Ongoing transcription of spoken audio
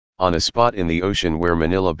On a spot in the ocean where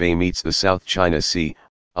Manila Bay meets the South China Sea,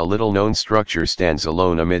 a little-known structure stands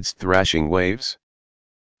alone amidst thrashing waves.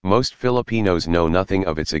 Most Filipinos know nothing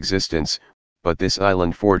of its existence, but this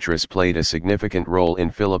island fortress played a significant role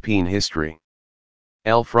in Philippine history.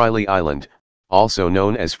 El Fraile Island, also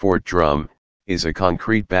known as Fort Drum, is a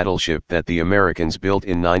concrete battleship that the Americans built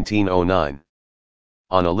in 1909.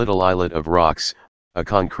 On a little islet of rocks, a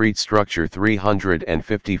concrete structure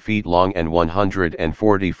 350 feet long and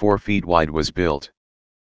 144 feet wide was built.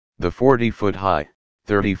 The 40-foot high,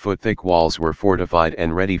 30-foot thick walls were fortified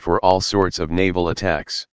and ready for all sorts of naval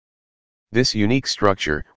attacks. This unique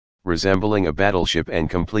structure, resembling a battleship and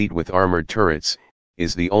complete with armored turrets,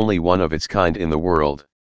 is the only one of its kind in the world.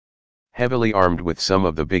 Heavily armed with some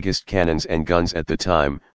of the biggest cannons and guns at the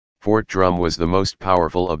time, Fort Drum was the most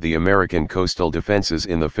powerful of the American coastal defenses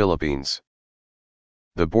in the Philippines.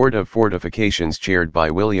 The Board of Fortifications chaired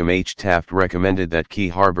by William H. Taft recommended that key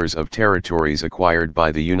harbors of territories acquired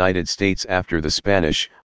by the United States after the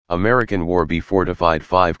Spanish-American War be fortified.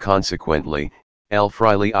 Consequently, El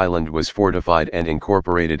Fraile Island was fortified and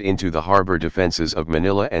incorporated into the harbor defenses of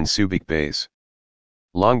Manila and Subic Bays.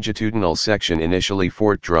 Longitudinal section. Initially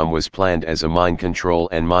Fort Drum was planned as a mine control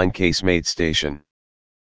and mine casemate station.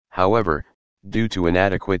 However, due to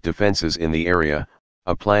inadequate defenses in the area,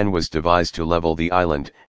 a plan was devised to level the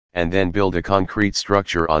island, and then build a concrete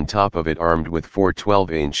structure on top of it armed with four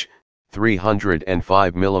 12-inch,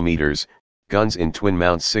 305 mm, guns in twin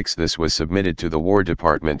mounts 6. This was submitted to the War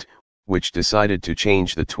Department, which decided to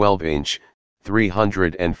change the 12-inch,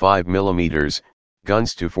 305 mm,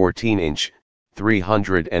 guns to 14-inch,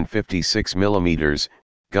 356 mm,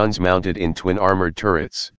 guns mounted in twin armored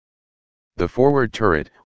turrets. The forward turret,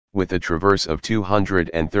 with a traverse of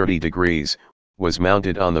 230 degrees, was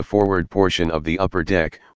mounted on the forward portion of the upper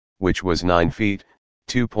deck, which was 9 feet,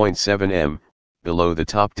 2.7 m, below the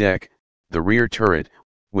top deck. The rear turret,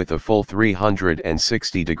 with a full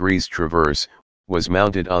 360 degrees traverse, was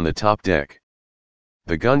mounted on the top deck.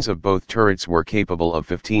 The guns of both turrets were capable of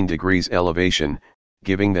 15 degrees elevation,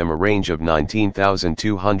 giving them a range of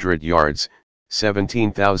 19,200 yards,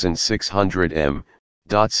 17,600 m.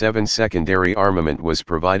 7 Secondary armament was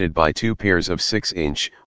provided by two pairs of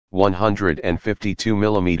 6-inch, 152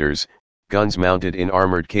 mm, guns mounted in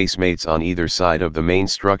armored casemates on either side of the main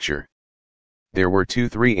structure. There were two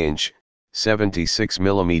 3-inch, 76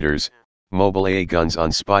 mm, mobile AA guns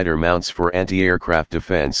on spider mounts for anti-aircraft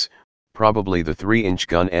defense, probably the 3-inch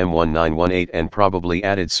gun M1918, and probably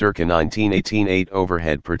added circa 1918.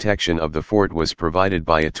 Overhead protection of the fort was provided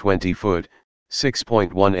by a 20-foot,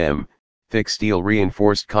 6.1 m, thick steel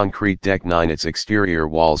reinforced concrete deck 9. Its exterior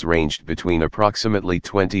walls ranged between approximately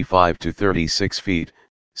 25 to 36 feet,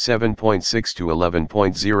 7.6 to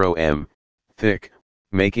 11.0 m, thick,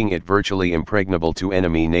 making it virtually impregnable to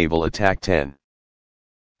enemy naval attack. 10.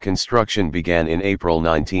 Construction began in April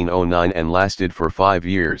 1909 and lasted for 5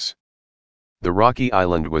 years. The rocky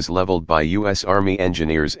island was leveled by U.S. Army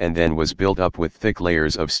engineers and then was built up with thick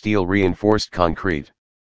layers of steel reinforced concrete.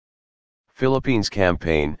 Philippines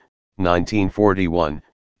Campaign, 1941,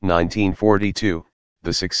 1942,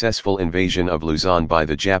 the successful invasion of Luzon by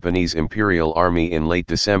the Japanese Imperial Army in late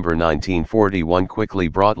December 1941 quickly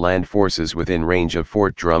brought land forces within range of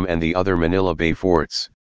Fort Drum and the other Manila Bay forts.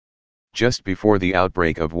 Just before the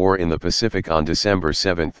outbreak of war in the Pacific on December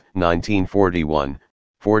 7, 1941,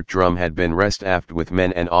 Fort Drum had been rest aft with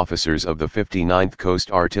men and officers of the 59th Coast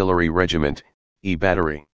Artillery Regiment, E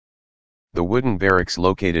Battery. The wooden barracks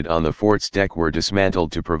located on the fort's deck were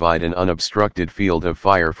dismantled to provide an unobstructed field of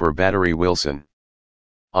fire for Battery Wilson.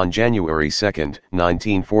 On January 2,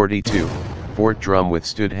 1942, Fort Drum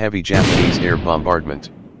withstood heavy Japanese air bombardment.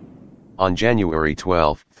 On January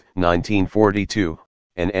 12, 1942,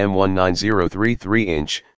 an M1903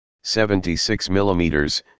 3-inch, 76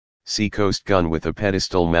 mm, Seacoast gun with a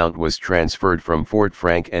pedestal mount was transferred from Fort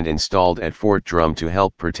Frank and installed at Fort Drum to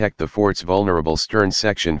help protect the fort's vulnerable stern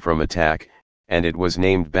section from attack, and it was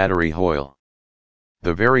named Battery Hoyle.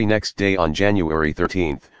 The very next day, on January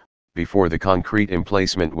 13, before the concrete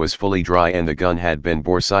emplacement was fully dry and the gun had been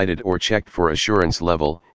bore-sighted or checked for assurance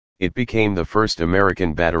level, it became the first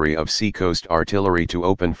American battery of Seacoast artillery to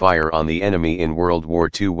open fire on the enemy in World War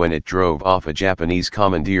II when it drove off a Japanese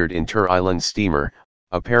commandeered inter-island steamer,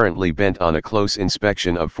 apparently bent on a close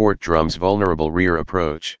inspection of Fort Drum's vulnerable rear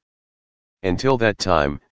approach. Until that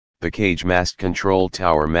time, the cage mast control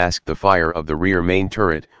tower masked the fire of the rear main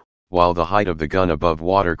turret, while the height of the gun above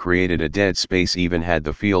water created a dead space. Even had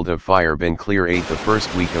the field of fire been clear. The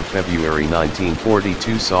first week of February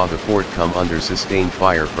 1942 saw the fort come under sustained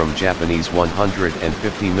fire from Japanese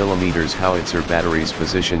 150 mm howitzer batteries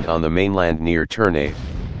positioned on the mainland near Ternate.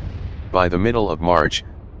 By the middle of March,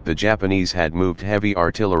 the Japanese had moved heavy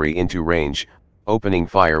artillery into range, opening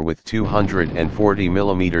fire with 240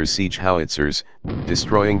 mm siege howitzers,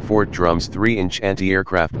 destroying Fort Drum's 3-inch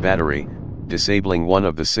anti-aircraft battery, disabling one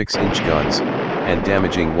of the 6-inch guns, and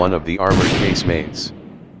damaging one of the armored casemates.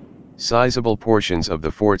 Sizable portions of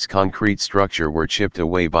the fort's concrete structure were chipped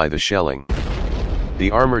away by the shelling. The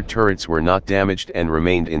armored turrets were not damaged and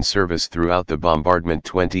remained in service throughout the bombardment.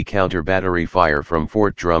 20 counter-battery fire from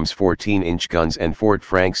Fort Drum's 14-inch guns and Fort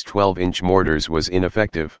Frank's 12-inch mortars was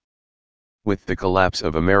ineffective. With the collapse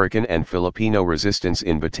of American and Filipino resistance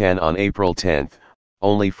in Bataan on April 10,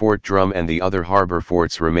 only Fort Drum and the other harbor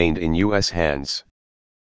forts remained in U.S. hands.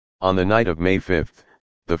 On the night of May 5,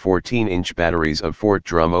 the 14-inch batteries of Fort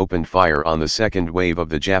Drum opened fire on the second wave of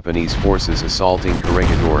the Japanese forces assaulting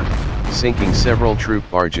Corregidor, sinking several troop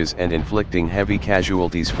barges and inflicting heavy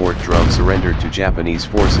casualties. Fort Drum surrendered to Japanese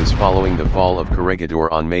forces following the fall of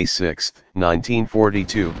Corregidor on May 6,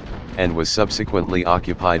 1942, and was subsequently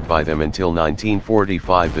occupied by them until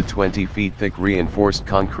 1945. The 20-feet-thick reinforced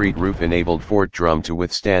concrete roof enabled Fort Drum to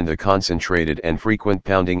withstand the concentrated and frequent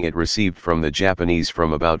pounding it received from the Japanese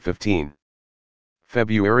from about 15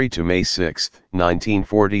 February to May 6,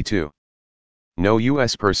 1942. No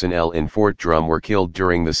U.S. personnel in Fort Drum were killed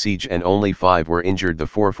during the siege and only 5 were injured. The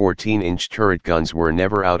 4 14-inch turret guns were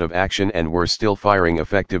never out of action and were still firing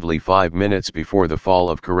effectively 5 minutes before the fall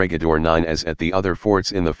of Corregidor. 9 As at the other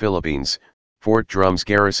forts in the Philippines, Fort Drum's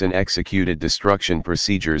garrison executed destruction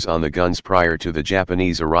procedures on the guns prior to the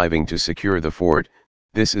Japanese arriving to secure the fort.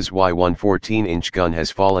 This is why one 14-inch gun has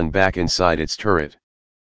fallen back inside its turret.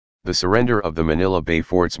 The surrender of the Manila Bay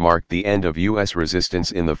forts marked the end of U.S.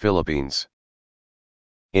 resistance in the Philippines.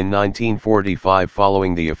 In 1945,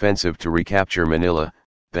 following the offensive to recapture Manila,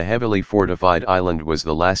 the heavily fortified island was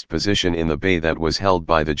the last position in the bay that was held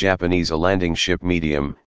by the Japanese. A landing ship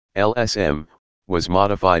medium, LSM, was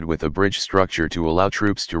modified with a bridge structure to allow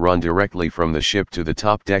troops to run directly from the ship to the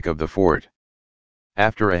top deck of the fort.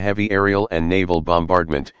 After a heavy aerial and naval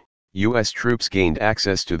bombardment, U.S. troops gained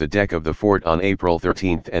access to the deck of the fort on April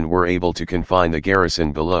 13 and were able to confine the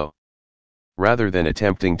garrison below. Rather than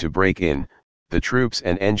attempting to break in, the troops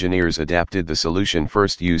and engineers adapted the solution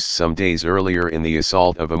first used some days earlier in the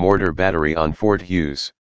assault of a mortar battery on Fort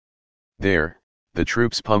Hughes. There, the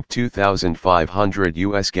troops pumped 2,500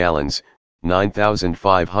 U.S. gallons,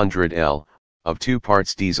 9,500 L, of 2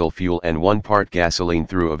 parts diesel fuel and 1 part gasoline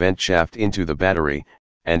through a vent shaft into the battery,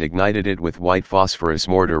 and ignited it with white phosphorus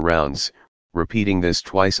mortar rounds, repeating this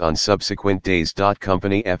twice on subsequent days.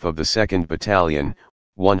 Company F of the 2nd Battalion,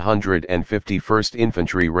 151st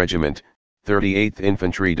Infantry Regiment, 38th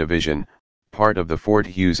Infantry Division, part of the Fort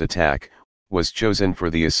Hughes attack, was chosen for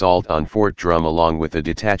the assault on Fort Drum along with a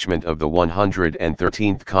detachment of the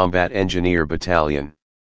 113th Combat Engineer Battalion.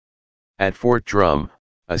 At Fort Drum,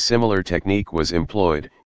 a similar technique was employed,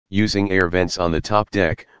 using air vents on the top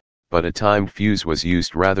deck, but a timed fuse was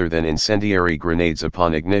used rather than incendiary grenades.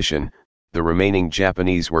 Upon ignition, the remaining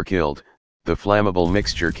Japanese were killed. The flammable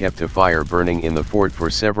mixture kept a fire burning in the fort for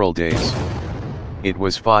several days. It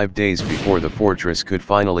was 5 days before the fortress could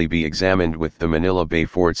finally be examined with the Manila Bay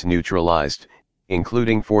forts neutralized,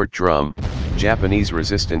 including Fort Drum. Japanese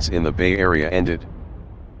resistance in the Bay Area ended.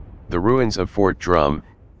 The ruins of Fort Drum,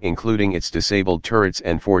 including its disabled turrets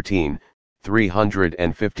and 14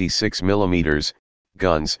 356 mm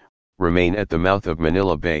guns, remain at the mouth of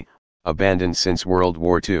Manila Bay, abandoned since World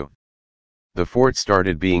War II. The fort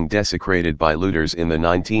started being desecrated by looters in the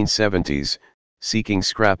 1970s, seeking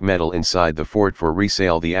scrap metal inside the fort for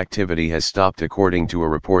resale. The activity has stopped according to a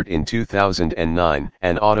report in 2009.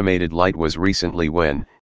 An automated light was recently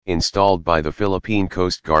installed by the Philippine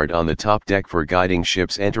Coast Guard on the top deck for guiding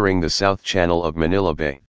ships entering the South Channel of Manila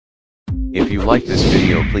Bay. If you like this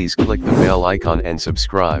video, please click the bell icon and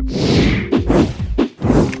subscribe.